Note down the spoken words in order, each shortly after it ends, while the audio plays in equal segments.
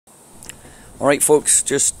Alright folks,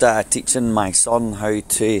 just teaching my son how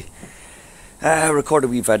to record a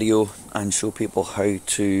wee video and show people how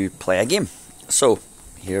to play a game. So,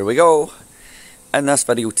 here we go. In this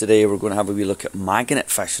video today we're going to have a wee look at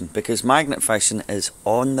magnet fishing, because magnet fishing is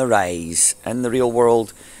on the rise. In the real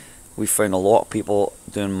world we found a lot of people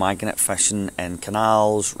doing magnet fishing in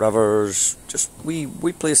canals, rivers, just wee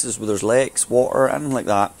places where there's lakes, water, anything like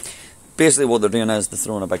that. Basically what they're doing is they're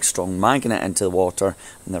throwing a big strong magnet into the water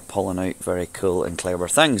and they're pulling out very cool and clever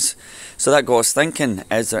things. So that got us thinking,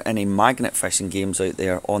 is there any magnet fishing games out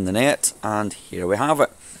there on the net? And here we have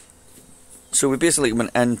it. So we basically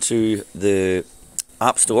went into the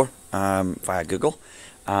App Store via Google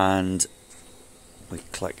and we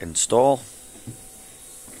click install.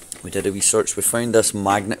 We did a wee search, we found this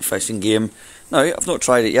magnet fishing game. Now I've not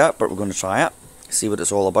tried it yet, but we're going to try it, see what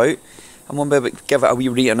it's all about. And we'll maybe give it a wee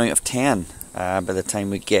rating out of 10 by the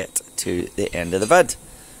time we get to the end of the vid.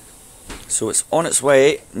 So it's on its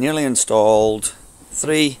way, nearly installed.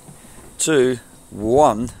 3, 2,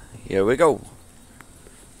 1, here we go.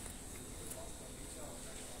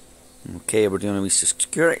 Okay, we're doing a wee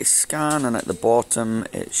security scan, and at the bottom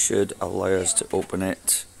it should allow us to open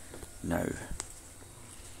it now.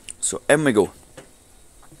 So in we go.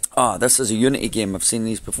 This is a Unity game, I've seen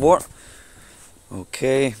these before.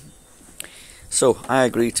 Okay. So, I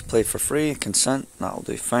agree to play for free, consent, that'll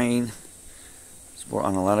do fine. Sport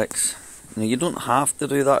analytics. Now, you don't have to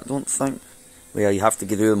do that, don't think. Well, you have to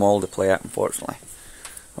do them all to play it, unfortunately.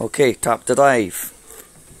 Okay, tap to dive.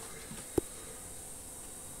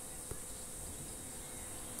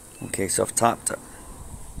 Okay, so I've tapped it.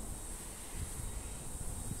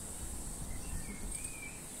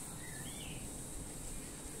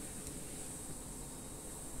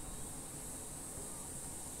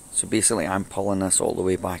 So basically I'm pulling this all the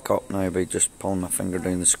way back up now by just pulling my finger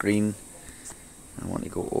down the screen. I want to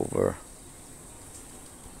go over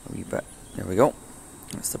a wee bit. There we go.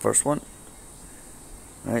 That's the first one.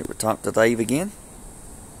 Right, we tap to dive again.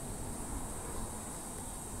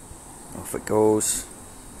 Off it goes.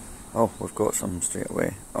 Oh, we've got some straight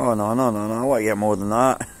away. Oh no, I want to get more than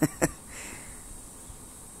that.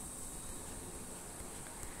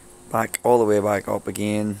 Back, all the way back up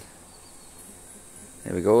again.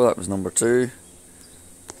 There we go, that was number 2.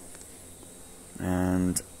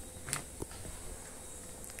 And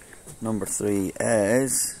number 3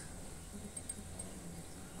 is...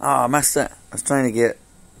 I missed it. I was trying to get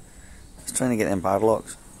them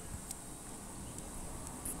padlocks.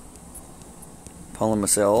 Pulling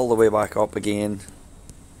myself all the way back up again.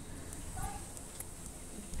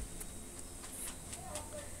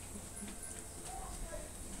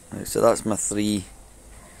 Right, so that's my 3.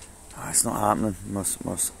 It's not happening.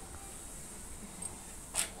 Must.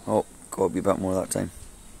 Oh, got to be a bit more that time.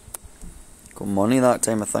 Got money that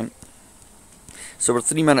time, I think. So we're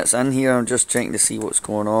 3 minutes in here. I'm just checking to see what's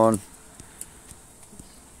going on.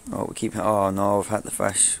 Oh, we keep. Oh no, we've hit the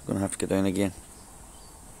fish. We're gonna have to go down again.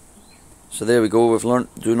 So there we go. We've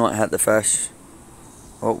learnt. Do not hit the fish.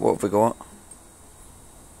 Oh, what have we got?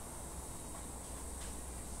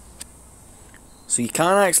 So you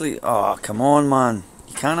can't actually. Oh, come on, man.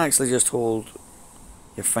 You can't actually just hold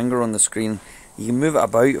your finger on the screen. You can move it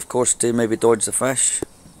about, of course, to maybe dodge the fish.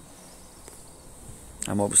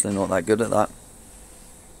 I'm obviously not that good at that.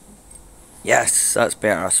 Yes, that's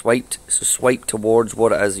better. I swiped. So swipe towards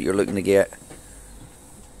what it is that you're looking to get.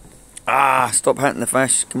 Stop hitting the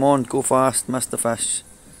fish. Come on, go fast. Miss the fish.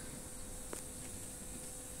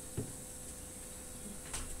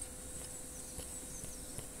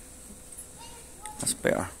 That's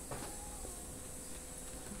better.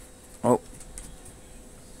 Oh,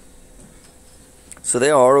 so the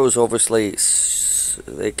arrows obviously,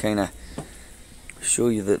 they kind of show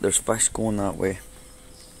you that there's fish going that way.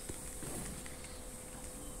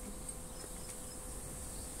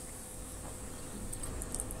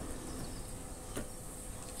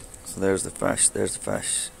 So there's the fish,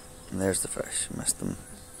 and there's the fish. Missed them.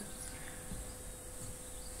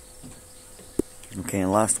 Okay,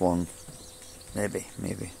 and last one. Maybe.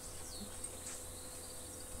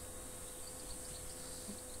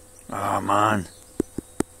 Oh man.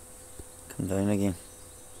 Come down again.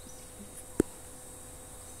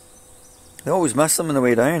 They always miss them on the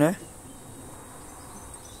way down, eh?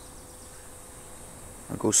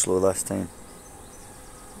 I'll go slow this time.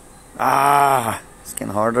 It's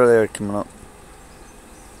getting harder there coming up.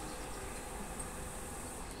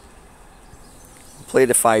 I'll play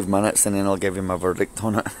the 5 minutes and then I'll give you my verdict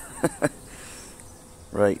on it.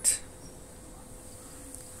 Right.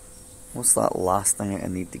 What's that last thing I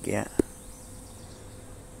need to get?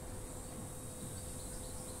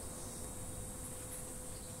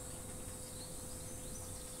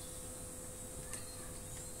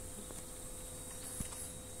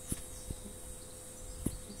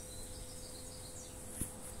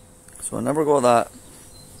 So I never got that.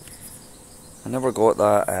 I never got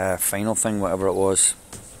that final thing, whatever it was.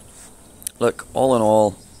 Look, all in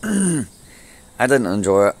all, I didn't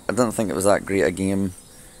enjoy it. I didn't think it was that great a game.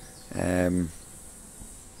 This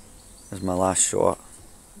is my last shot.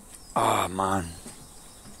 Oh man.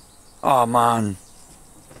 Oh man.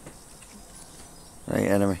 Right,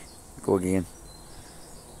 anyway, go again.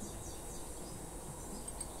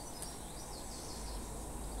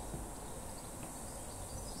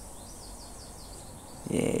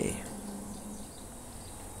 Yay.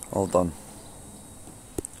 All done.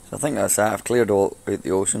 So I think that's it. I've cleared all out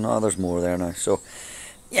the ocean. Oh, there's more there now. So,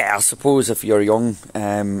 yeah, I suppose if you're young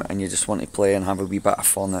and you just want to play and have a wee bit of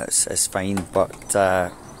fun, it's fine. But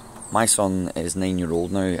my son is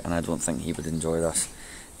 9-year-old now, and I don't think he would enjoy this.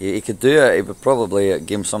 He could do it. He would probably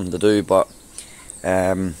give him something to do, but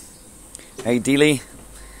ideally,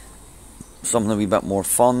 something a wee bit more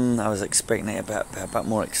fun. I was expecting it a bit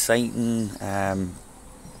more exciting.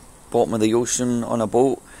 Bottom of the ocean on a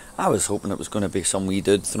boat. I was hoping it was going to be some wee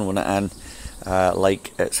dude throwing it in,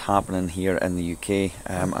 like it's happening here in the UK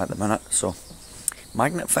at the minute. So,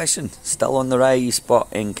 magnet fishing still on the rise, but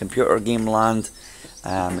in computer game land,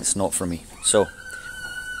 it's not for me. So,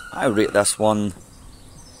 I rate this one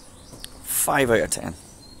 5 out of 10.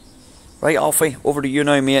 Right, Alfie, over to you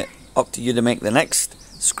now, mate. Up to you to make the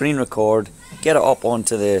next screen record, get it up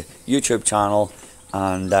onto the YouTube channel,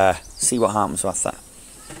 and see what happens with it.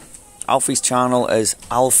 Alfie's channel is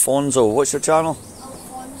Alfonso. What's your channel?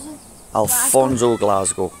 Alfonso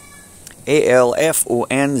Glasgow.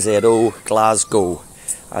 ALFONZO Glasgow.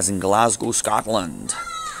 As in Glasgow, Scotland.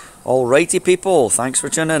 Alrighty people, thanks for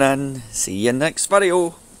tuning in. See you in the next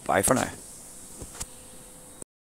video. Bye for now.